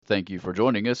Thank you for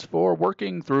joining us for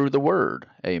Working Through the Word,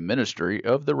 a ministry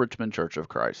of the Richmond Church of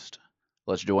Christ.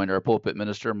 Let's join our pulpit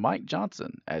minister, Mike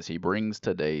Johnson, as he brings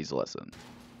today's lesson.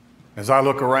 As I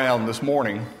look around this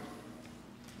morning,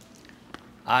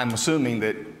 I'm assuming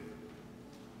that,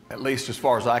 at least as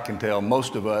far as I can tell,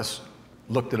 most of us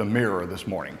looked at a mirror this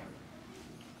morning.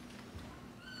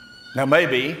 Now,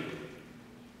 maybe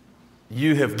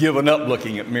you have given up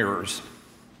looking at mirrors.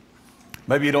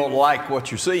 Maybe you don't like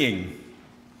what you're seeing.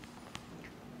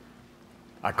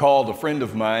 I called a friend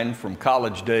of mine from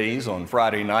college days on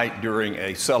Friday night during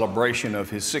a celebration of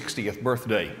his 60th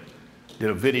birthday. Did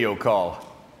a video call.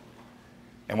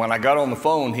 And when I got on the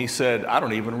phone, he said, "I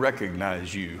don't even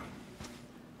recognize you."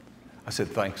 I said,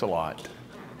 "Thanks a lot.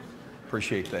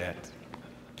 Appreciate that."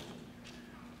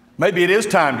 Maybe it is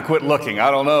time to quit looking.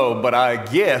 I don't know, but I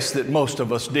guess that most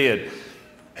of us did.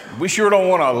 We sure don't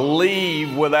want to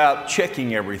leave without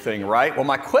checking everything, right? Well,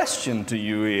 my question to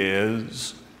you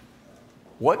is,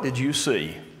 what did you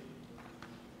see?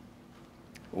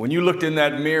 When you looked in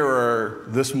that mirror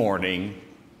this morning,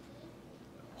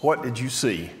 what did you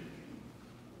see?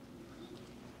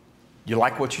 You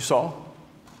like what you saw?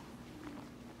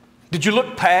 Did you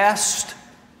look past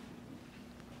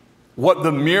what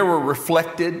the mirror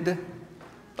reflected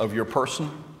of your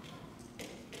person?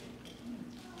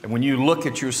 And when you look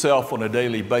at yourself on a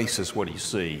daily basis, what do you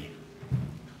see?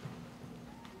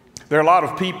 There are a lot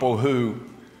of people who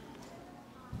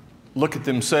look at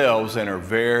themselves and are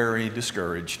very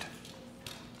discouraged.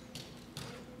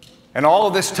 And all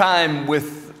of this time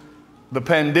with the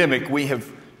pandemic, we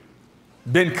have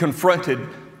been confronted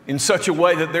in such a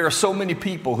way that there are so many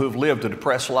people who have lived a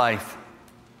depressed life.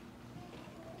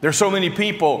 There are so many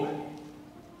people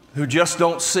who just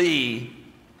don't see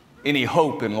any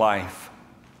hope in life.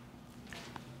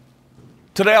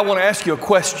 Today I want to ask you a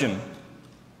question.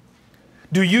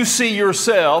 Do you see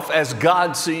yourself as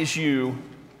God sees you?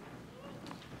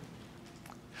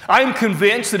 I'm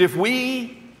convinced that if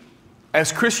we,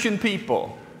 as Christian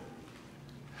people,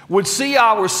 would see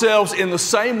ourselves in the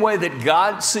same way that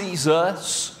God sees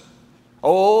us,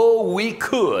 we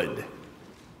could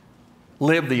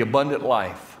live the abundant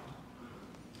life.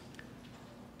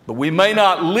 But we may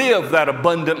not live that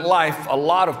abundant life a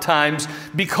lot of times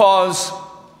because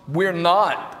we're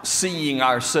not seeing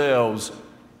ourselves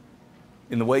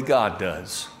in the way God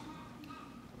does.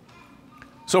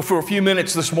 So for a few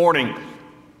minutes this morning,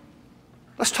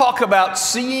 let's talk about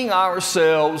seeing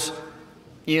ourselves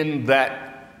in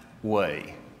that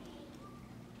way.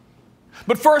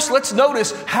 But first, let's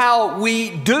notice how we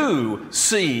do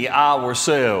see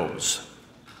ourselves.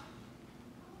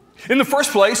 In the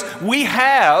first place, we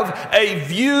have a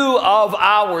view of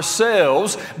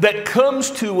ourselves that comes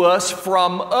to us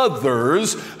from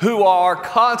others who are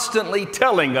constantly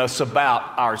telling us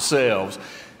about ourselves.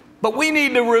 But we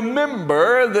need to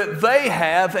remember that they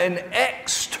have an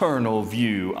external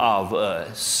view of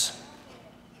us.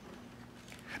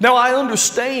 Now, I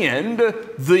understand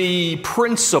the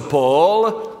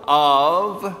principle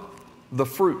of the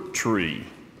fruit tree.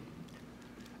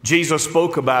 Jesus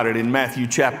spoke about it in Matthew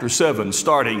chapter 7,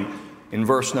 starting in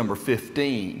verse number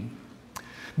 15.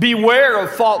 Beware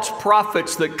of false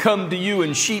prophets that come to you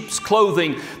in sheep's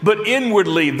clothing, but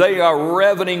inwardly they are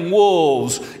ravening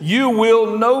wolves. You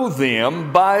will know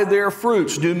them by their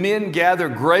fruits. Do men gather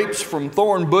grapes from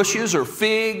thorn bushes or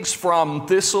figs from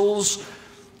thistles?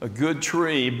 A good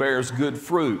tree bears good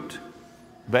fruit.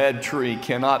 Bad tree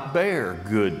cannot bear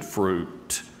good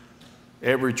fruit.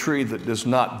 Every tree that does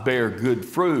not bear good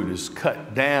fruit is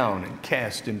cut down and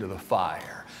cast into the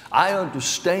fire. I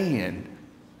understand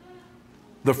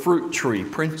the fruit tree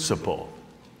principle.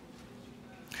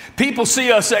 People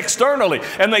see us externally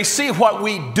and they see what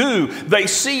we do. They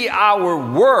see our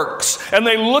works and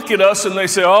they look at us and they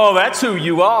say, "Oh, that's who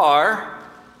you are."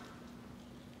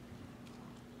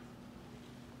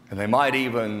 And they might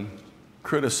even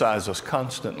criticize us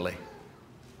constantly.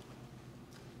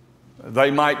 They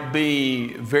might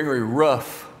be very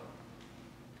rough.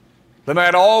 They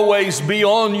might always be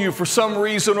on you for some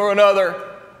reason or another.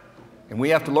 And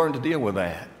we have to learn to deal with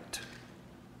that.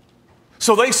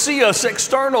 So they see us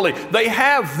externally. They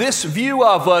have this view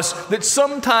of us that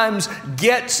sometimes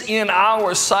gets in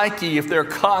our psyche if they're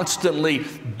constantly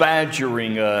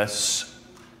badgering us.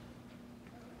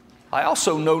 I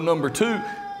also know, number two,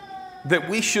 that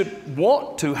we should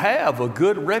want to have a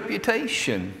good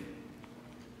reputation.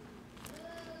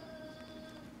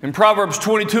 In Proverbs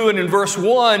 22 and in verse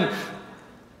 1,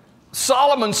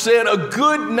 Solomon said, "A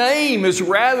good name is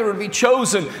rather to be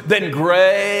chosen than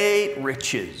great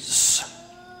riches."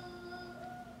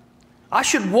 I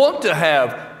should want to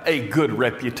have a good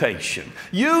reputation.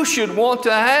 You should want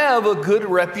to have a good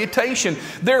reputation.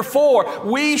 Therefore,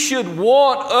 we should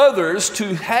want others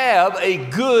to have a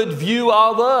good view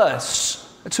of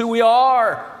us. That's who we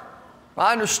are.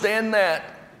 I understand that.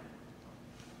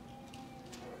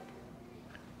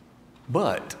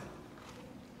 But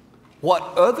what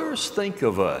others think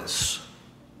of us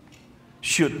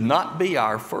should not be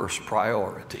our first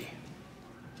priority.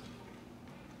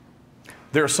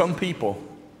 There are some people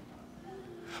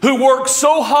who work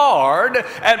so hard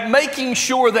at making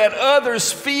sure that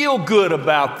others feel good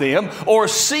about them or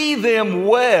see them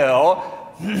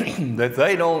well that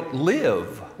they don't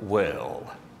live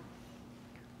well.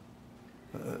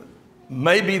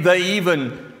 Maybe they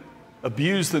even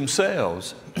abuse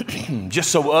themselves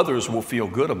just so others will feel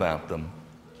good about them.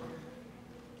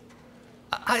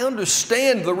 I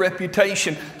understand the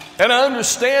reputation, and I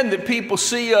understand that people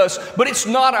see us, but it's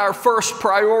not our first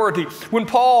priority. When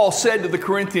Paul said to the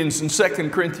Corinthians in 2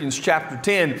 Corinthians chapter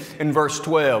 10 and verse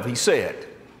 12, he said,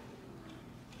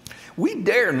 "We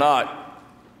dare not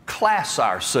class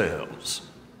ourselves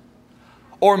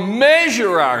or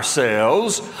measure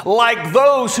ourselves like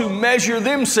those who measure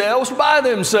themselves by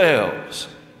themselves."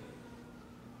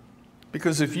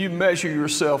 Because if you measure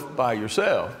yourself by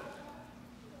yourself,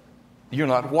 you're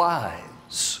not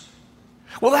wise.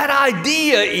 Well, that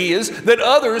idea is that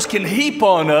others can heap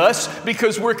on us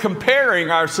because we're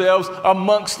comparing ourselves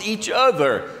amongst each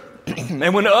other.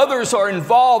 And when others are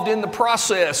involved in the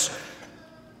process,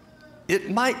 it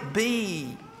might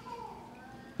be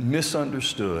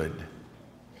misunderstood.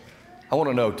 I want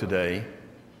to know today,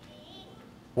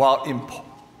 while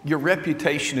your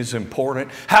reputation is important,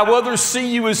 how others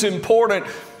see you is important,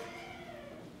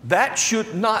 that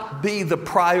should not be the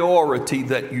priority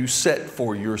that you set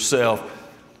for yourself,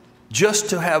 just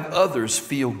to have others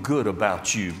feel good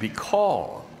about you,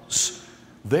 because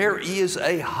there is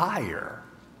a higher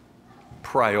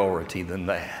priority than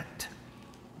that.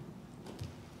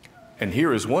 And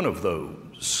here is one of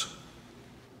those.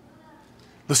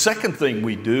 The second thing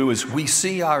we do is we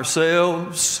see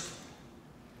ourselves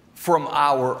from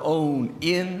our own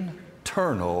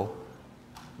internal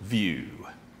view.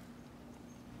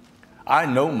 I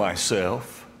know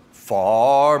myself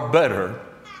far better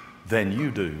than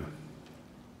you do.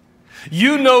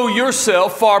 You know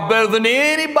yourself far better than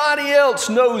anybody else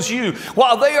knows you.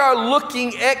 While they are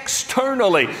looking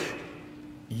externally,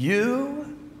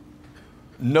 you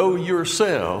know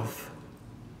yourself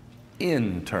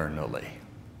internally.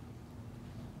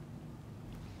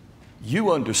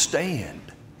 You understand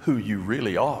who you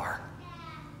really are.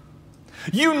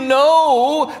 You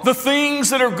know the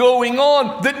things that are going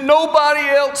on that nobody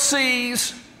else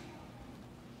sees.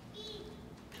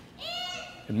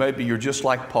 And maybe you're just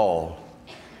like Paul.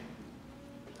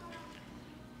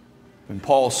 When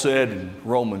Paul said in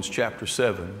Romans chapter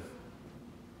 7,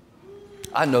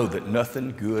 "I know that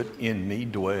nothing good in me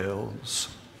dwells.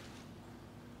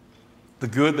 The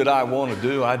good that I want to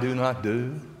do, I do not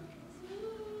do.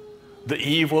 The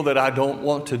evil that I don't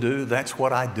want to do, that's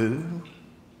what I do.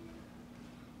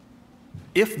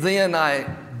 If then I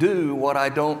do what I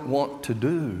don't want to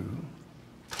do,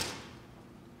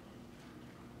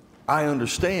 I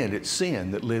understand it's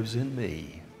sin that lives in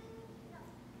me."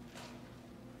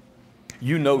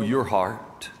 You know your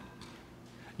heart.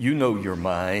 You know your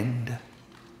mind.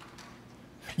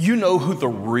 You know who the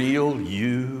real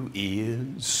you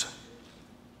is.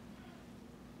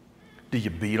 Do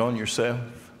you beat on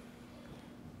yourself?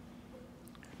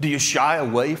 Do you shy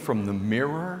away from the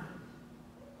mirror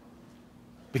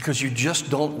because you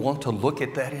just don't want to look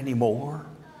at that anymore?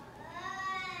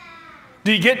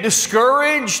 Do you get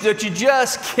discouraged that you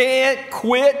just can't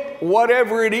quit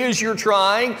whatever it is you're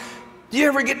trying? Do you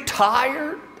ever get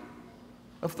tired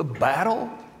of the battle?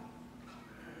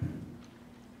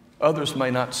 Others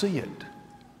may not see it,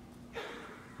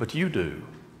 but you do.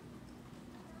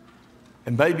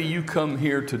 And maybe you come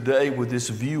here today with this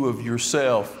view of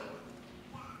yourself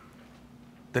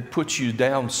that puts you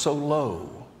down so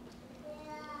low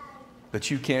that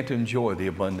you can't enjoy the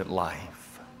abundant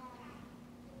life.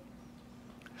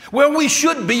 Well, we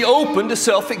should be open to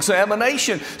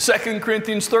self-examination. 2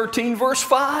 Corinthians 13, verse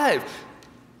 5.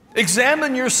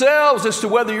 Examine yourselves as to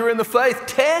whether you're in the faith.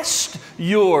 Test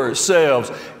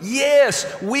yourselves.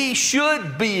 Yes, we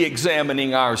should be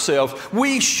examining ourselves.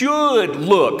 We should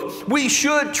look. We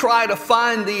should try to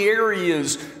find the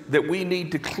areas that we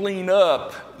need to clean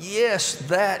up. Yes,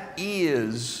 that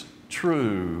is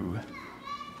true.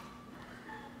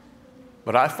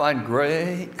 But I find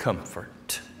great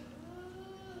comfort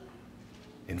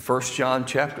in 1 John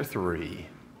chapter 3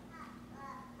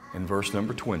 and verse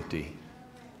number 20.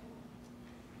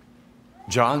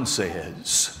 John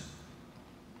says,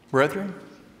 brethren,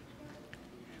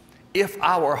 if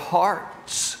our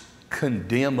hearts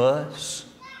condemn us,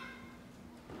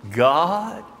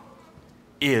 God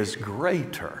is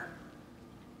greater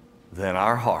than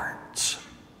our hearts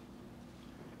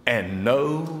and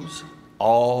knows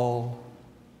all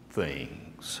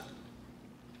things.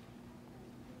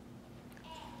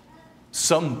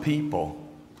 Some people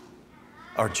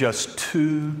are just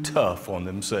too tough on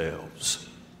themselves.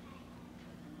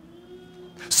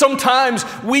 Sometimes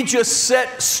we just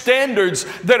set standards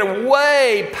that are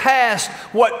way past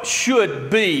what should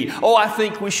be. Oh, I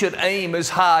think we should aim as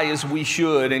high as we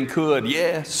should and could,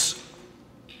 yes.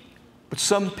 But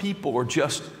some people are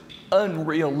just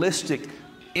unrealistic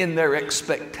in their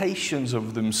expectations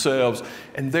of themselves,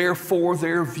 and therefore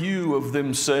their view of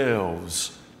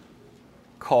themselves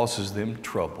causes them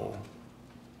trouble.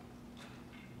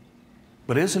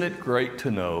 But isn't it great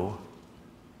to know,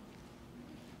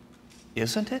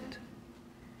 isn't it,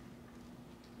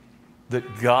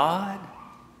 that God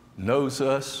knows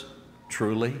us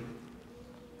truly?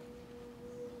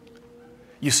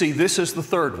 You see, this is the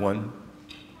third one,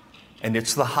 and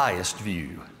it's the highest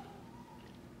view.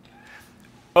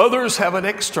 Others have an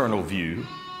external view.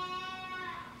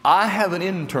 I have an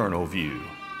internal view.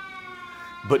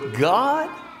 But God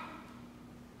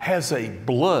has a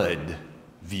blood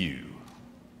view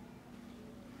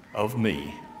of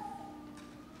me.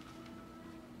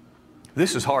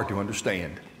 This is hard to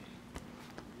understand.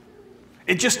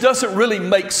 It just doesn't really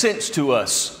make sense to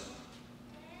us.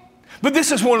 But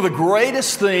this is one of the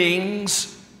greatest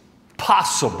things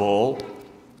possible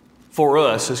for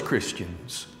us as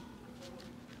Christians.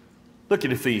 Look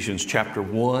at Ephesians chapter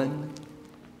 1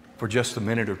 for just a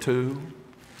minute or two.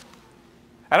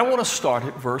 And I want to start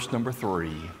at verse number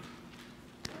 3.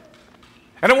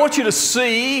 And I want you to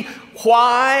see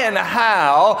why and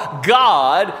how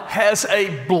God has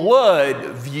a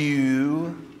blood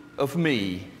view of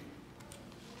me.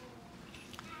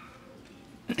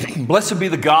 Blessed be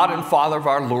the God and Father of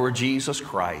our Lord Jesus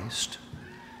Christ,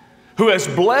 who has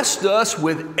blessed us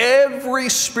with every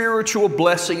spiritual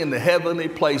blessing in the heavenly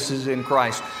places in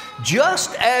Christ,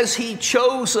 just as He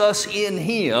chose us in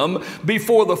Him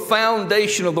before the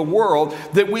foundation of the world,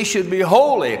 that we should be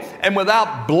holy and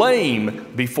without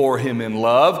blame before Him in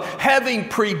love, having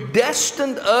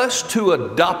predestined us to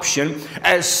adoption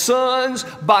as sons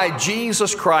by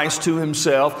Jesus Christ to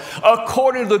Himself,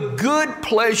 according to the good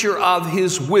pleasure of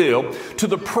His will, to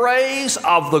the praise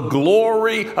of the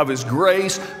glory of His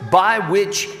grace, by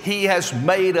which He has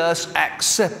made us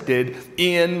accepted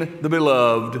in the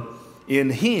Beloved. In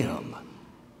Him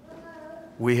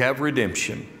we have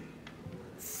redemption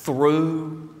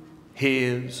through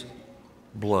His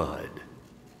blood,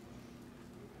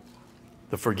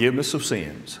 the forgiveness of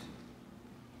sins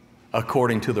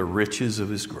according to the riches of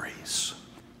His grace.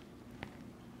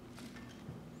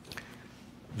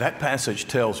 That passage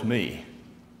tells me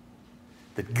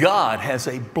that God has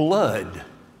a blood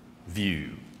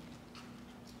view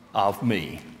of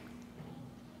me.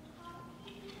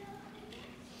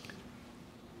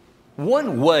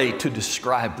 One way to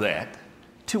describe that,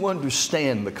 to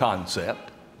understand the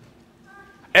concept,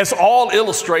 as all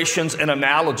illustrations and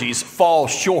analogies fall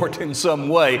short in some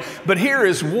way, but here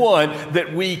is one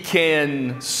that we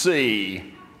can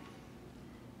see.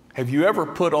 Have you ever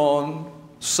put on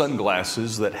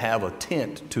sunglasses that have a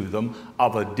tint to them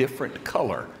of a different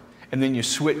color, and then you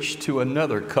switch to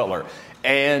another color,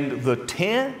 and the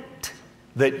tint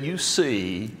that you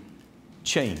see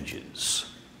changes?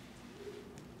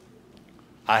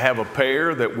 I have a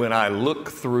pair that when I look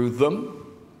through them,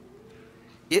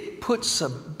 it puts a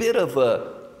bit of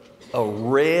a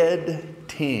red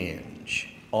tinge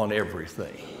on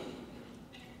everything.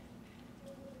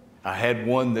 I had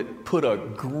one that put a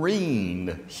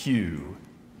green hue.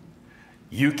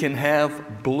 You can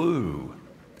have blue.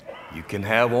 You can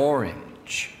have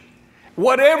orange.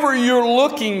 Whatever you're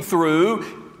looking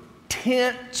through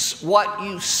tints what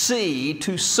you see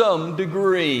to some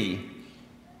degree.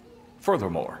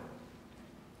 Furthermore,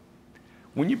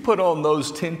 when you put on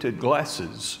those tinted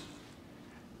glasses,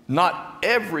 not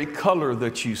every color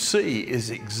that you see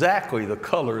is exactly the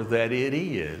color that it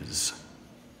is.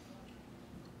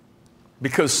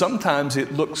 Because sometimes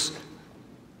it looks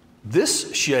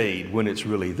this shade when it's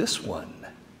really this one.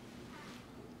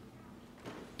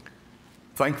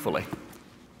 Thankfully,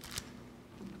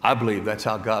 I believe that's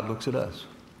how God looks at us.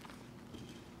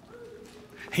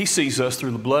 He sees us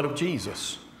through the blood of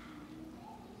Jesus.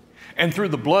 And through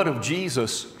the blood of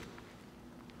Jesus,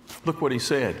 look what He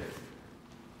said.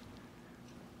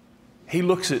 He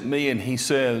looks at me and He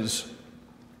says,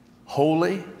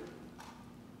 holy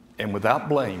and without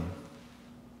blame.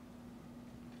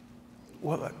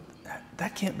 Well,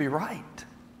 that can't be right.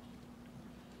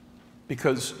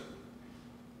 Because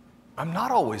I'm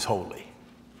not always holy.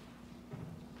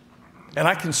 And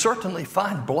I can certainly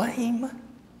find blame.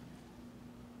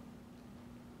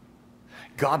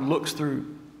 God looks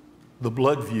through the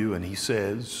blood view and he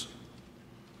says,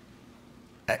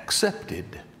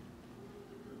 accepted.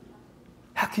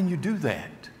 How can you do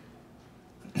that?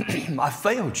 I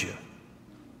failed you.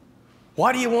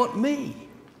 Why do you want me?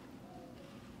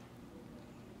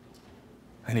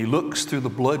 And he looks through the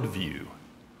blood view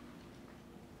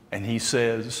and he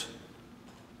says,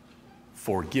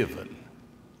 forgiven.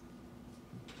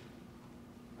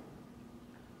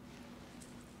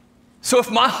 So if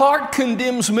my heart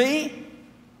condemns me,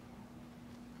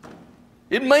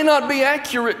 it may not be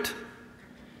accurate,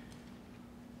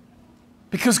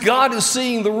 because God is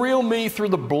seeing the real me through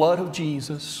the blood of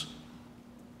Jesus.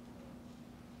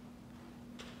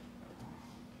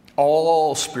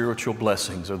 All spiritual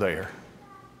blessings are there.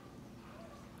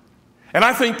 And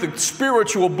I think the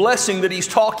spiritual blessing that he's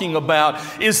talking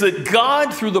about is that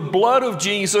God, through the blood of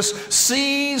Jesus,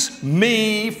 sees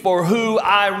me for who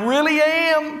I really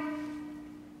am.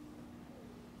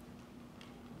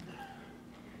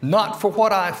 Not for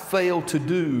what I fail to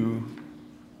do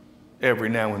every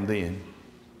now and then.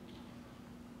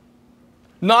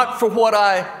 Not for what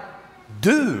I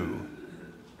do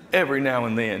every now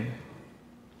and then.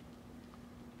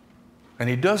 And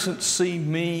he doesn't see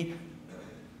me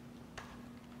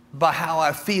by how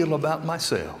I feel about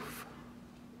myself.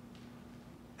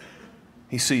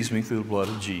 He sees me through the blood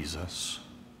of Jesus.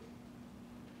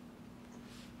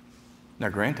 Now,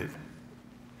 granted,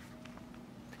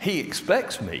 he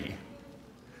expects me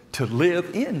to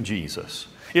live in Jesus.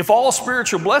 If all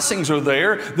spiritual blessings are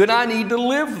there, then I need to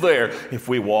live there. If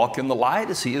we walk in the light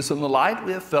as he is in the light,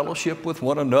 we have fellowship with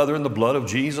one another, in the blood of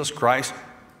Jesus Christ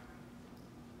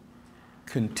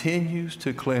continues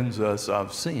to cleanse us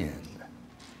of sin.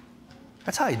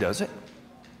 That's how he does it.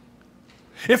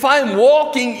 If I'm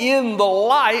walking in the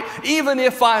light, even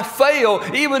if I fail,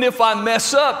 even if I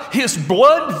mess up, his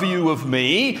blood view of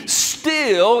me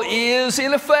still is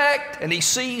in effect. And he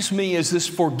sees me as this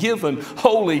forgiven,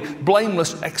 holy,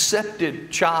 blameless,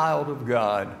 accepted child of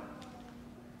God.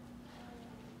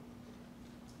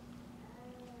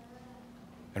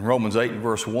 In Romans 8 and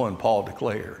verse 1, Paul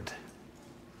declared,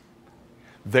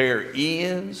 there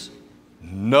is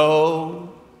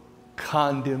no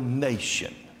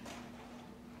condemnation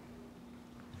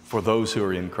for those who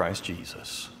are in Christ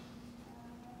Jesus.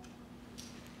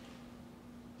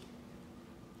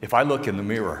 If I look in the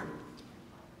mirror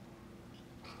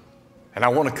and I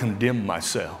want to condemn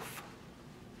myself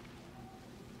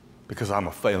because I'm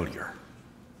a failure,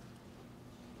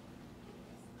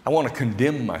 I want to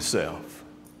condemn myself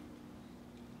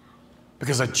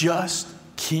because I just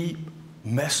keep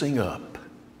messing up,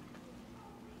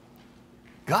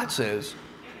 God says,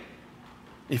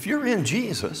 if you're in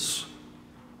Jesus,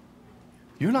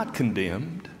 you're not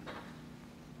condemned.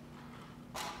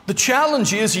 The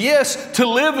challenge is, yes, to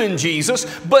live in Jesus,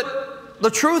 but the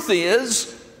truth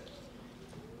is,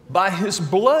 by his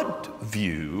blood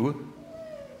view,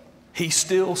 he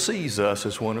still sees us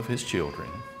as one of his children.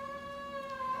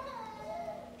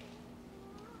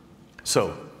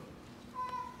 So,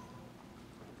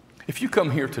 if you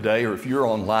come here today, or if you're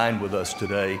online with us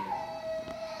today,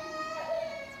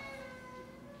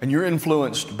 and you're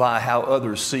influenced by how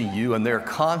others see you, and they're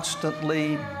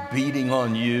constantly beating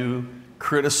on you,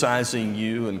 criticizing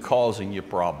you, and causing you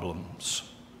problems.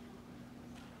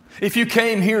 If you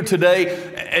came here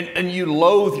today and you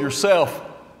loathe yourself,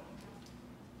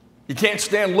 you can't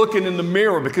stand looking in the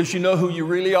mirror because you know who you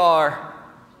really are,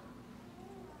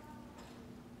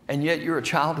 and yet you're a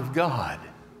child of God,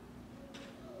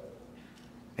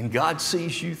 and God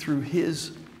sees you through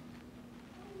his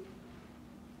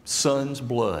Son's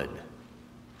blood.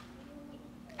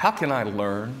 How can I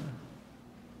learn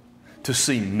to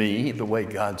see me the way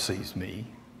God sees me?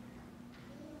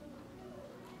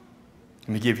 Let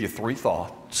me give you 3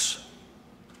 thoughts,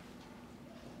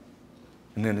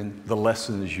 and then the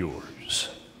lesson is yours.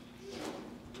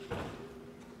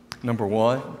 Number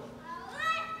 1,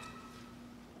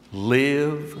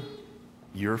 live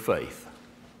your faith.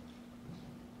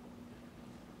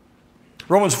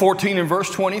 Romans 14 and verse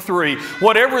 23,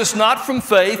 whatever is not from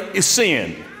faith is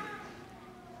sin.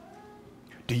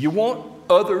 Do you want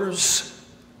others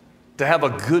to have a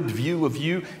good view of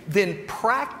you? Then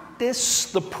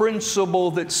practice the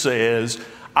principle that says,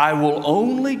 I will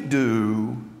only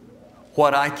do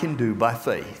what I can do by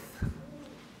faith.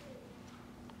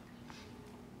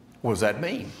 What does that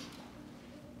mean?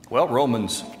 Well,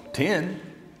 Romans 10,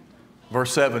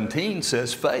 verse 17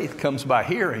 says, faith comes by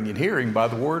hearing, and hearing by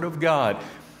the word of God.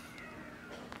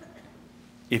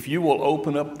 If you will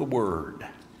open up the word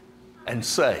and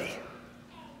say,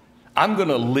 I'm going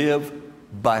to live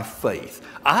by faith.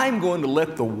 I'm going to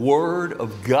let the word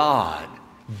of God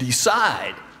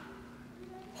decide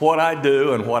what I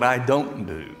do and what I don't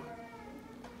do.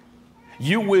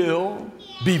 You will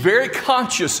be very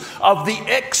conscious of the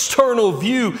external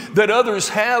view that others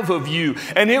have of you,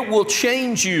 and it will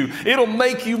change you. It'll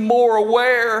make you more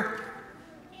aware.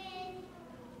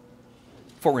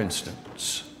 For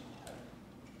instance,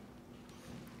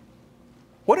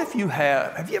 what if you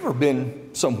have you ever been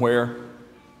somewhere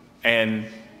and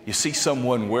you see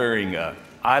someone wearing a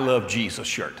I Love Jesus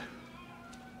shirt?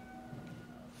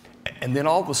 And then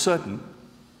all of a sudden,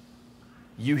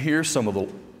 you hear some of the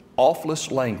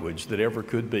awfulest language that ever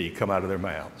could be come out of their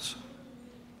mouths.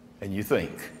 And you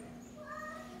think,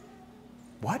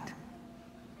 what?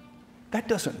 That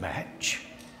doesn't match.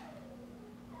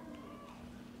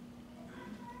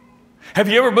 Have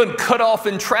you ever been cut off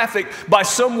in traffic by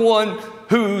someone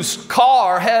whose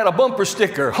car had a bumper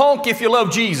sticker, honk if you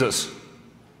love Jesus?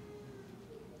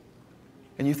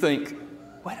 And you think,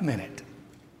 wait a minute,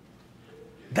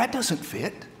 that doesn't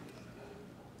fit.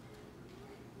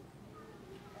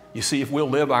 You see, if we'll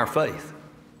live our faith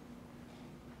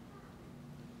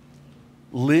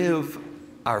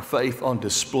on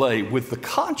display with the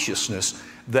consciousness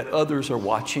that others are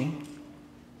watching,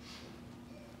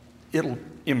 it'll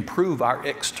improve our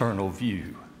external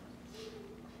view.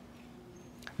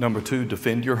 Number 2,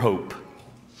 defend your hope.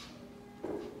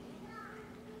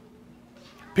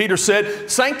 Peter said,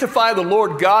 sanctify the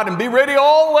Lord God and be ready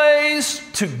always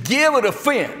to give a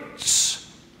defense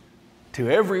to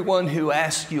everyone who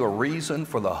asks you a reason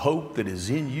for the hope that is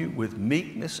in you with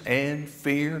meekness and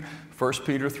fear. 1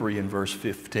 Peter 3 and verse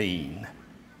 15.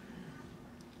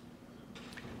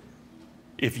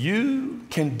 If you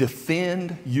can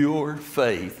defend your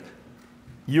faith,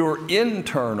 your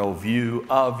internal view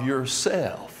of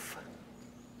yourself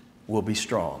will be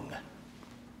strong.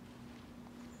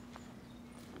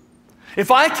 If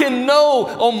I can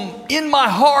know in my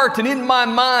heart and in my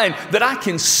mind that I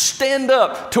can stand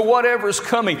up to whatever's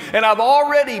coming, and I've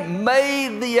already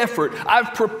made the effort,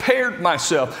 I've prepared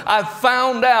myself, I've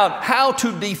found out how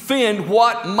to defend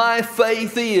what my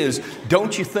faith is,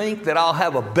 don't you think that I'll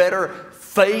have a better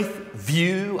faith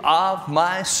view of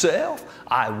myself?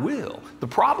 I will. The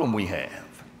problem we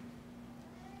have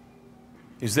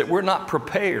is that we're not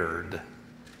prepared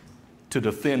to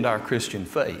defend our Christian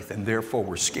faith, and therefore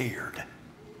we're scared.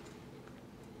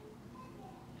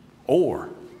 Or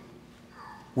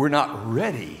we're not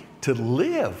ready to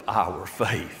live our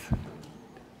faith,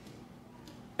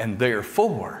 and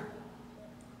therefore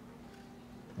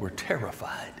we're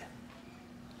terrified.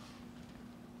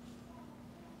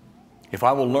 If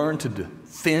I will learn to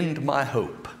defend my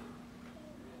hope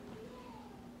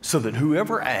so that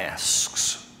whoever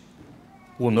asks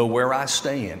will know where I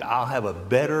stand, I'll have a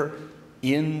better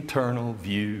internal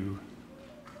view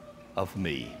of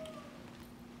me.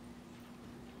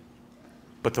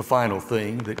 But the final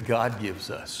thing that God gives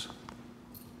us,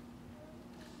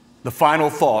 the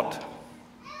final thought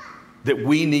that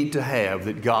we need to have,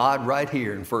 that God right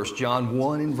here in 1 John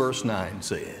 1 and verse 9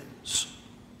 says,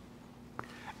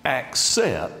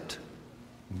 accept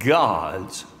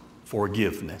God's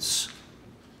forgiveness.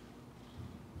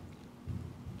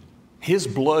 His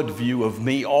blood view of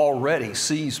me already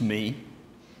sees me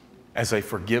as a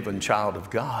forgiven child of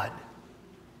God.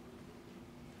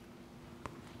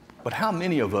 But how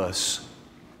many of us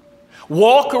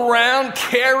walk around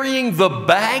carrying the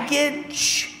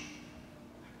baggage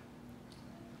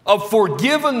of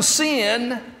forgiven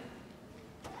sin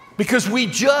because we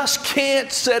just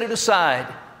can't set it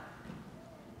aside?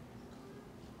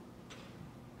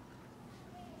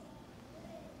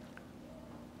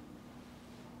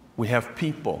 We have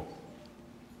people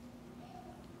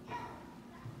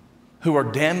who are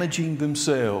damaging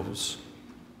themselves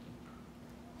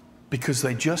because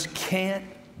they just can't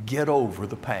get over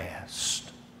the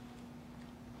past.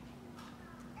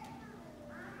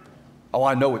 Oh,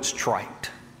 I know it's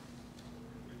trite.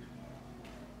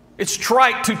 It's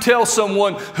trite to tell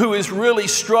someone who is really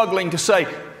struggling to say,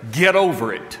 get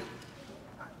over it.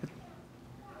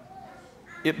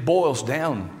 It boils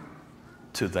down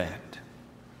to that.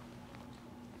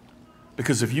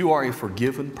 Because if you are a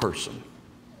forgiven person,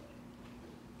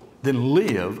 then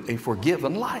live a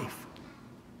forgiven life.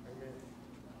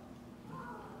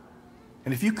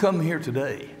 And if you come here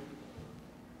today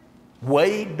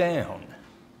weighed down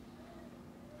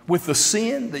with the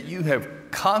sin that you have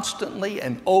constantly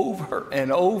and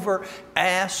over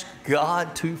ask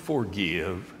God to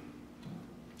forgive,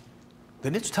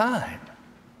 then it's time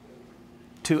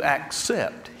to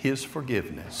accept His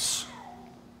forgiveness.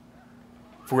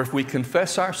 For if we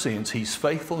confess our sins, He's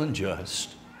faithful and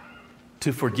just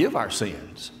to forgive our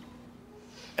sins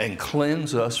and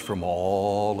cleanse us from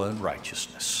all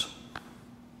unrighteousness.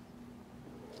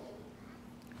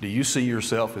 Do you see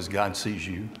yourself as God sees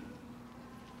you?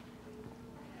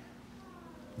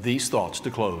 These thoughts to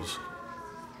close.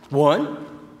 One,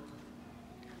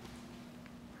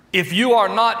 if you are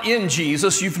not in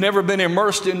Jesus, you've never been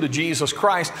immersed into Jesus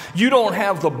Christ, you don't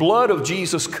have the blood of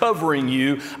Jesus covering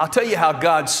you, I'll tell you how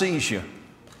God sees you.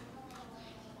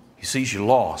 He sees you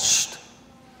lost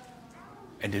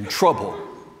and in trouble,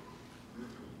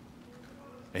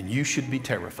 and you should be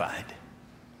terrified.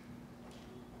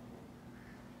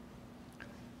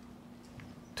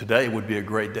 Today would be a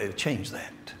great day to change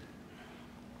that.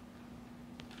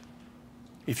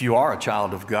 If you are a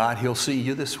child of God, He'll see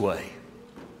you this way: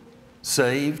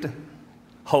 saved,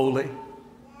 holy,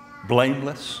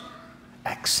 blameless,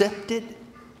 accepted,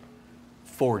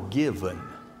 forgiven.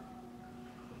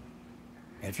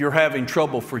 If you're having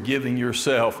trouble forgiving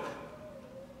yourself,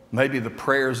 maybe the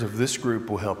prayers of this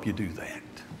group will help you do that.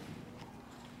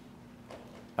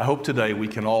 I hope today we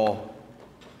can all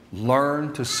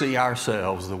learn to see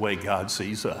ourselves the way God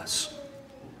sees us.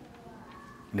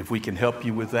 And if we can help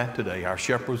you with that today, our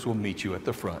shepherds will meet you at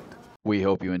the front. We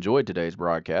hope you enjoyed today's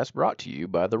broadcast, brought to you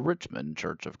by the Richmond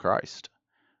Church of Christ.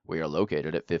 We are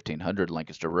located at 1500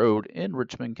 Lancaster Road in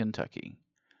Richmond, Kentucky.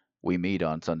 We meet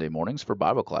on Sunday mornings for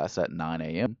Bible class at 9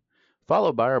 a.m.,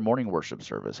 followed by our morning worship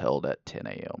service held at 10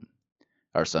 a.m.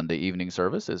 Our Sunday evening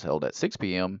service is held at 6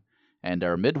 p.m., and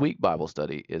our midweek Bible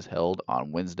study is held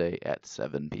on Wednesday at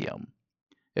 7 p.m.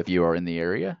 If you are in the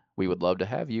area, we would love to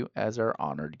have you as our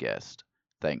honored guest.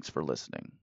 Thanks for listening.